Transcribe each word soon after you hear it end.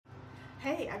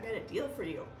Hey, I've got a deal for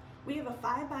you. We have a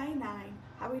 5x9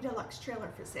 Howie Deluxe trailer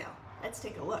for sale. Let's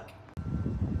take a look.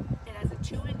 It has a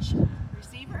 2-inch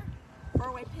receiver,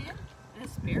 4-way pin, and a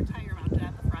spare tire mounted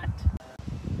on the front.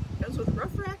 Comes with a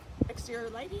roof rack, exterior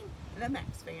lighting, and a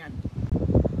max fan.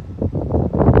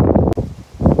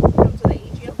 Comes with an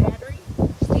AGL battery,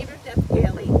 standard depth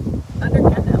galley, under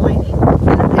cabinet lighting,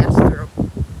 and a pass-through.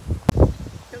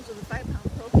 Comes with a 5-pound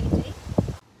propane tank,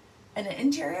 and an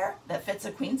interior that fits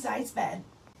a queen-size bed.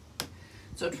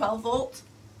 So 12-volt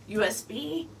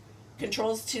USB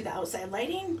controls to the outside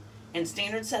lighting and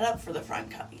standard setup for the front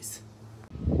cubbies.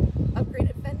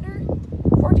 Upgraded fender,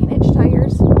 14-inch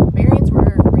tires, bearings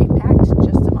were repacked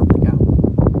just a month ago.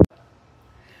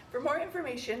 For more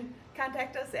information,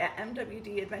 contact us at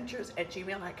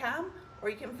mwdadventures@gmail.com, or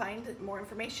you can find more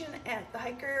information at the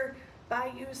Hiker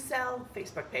Buy Use Sell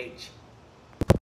Facebook page.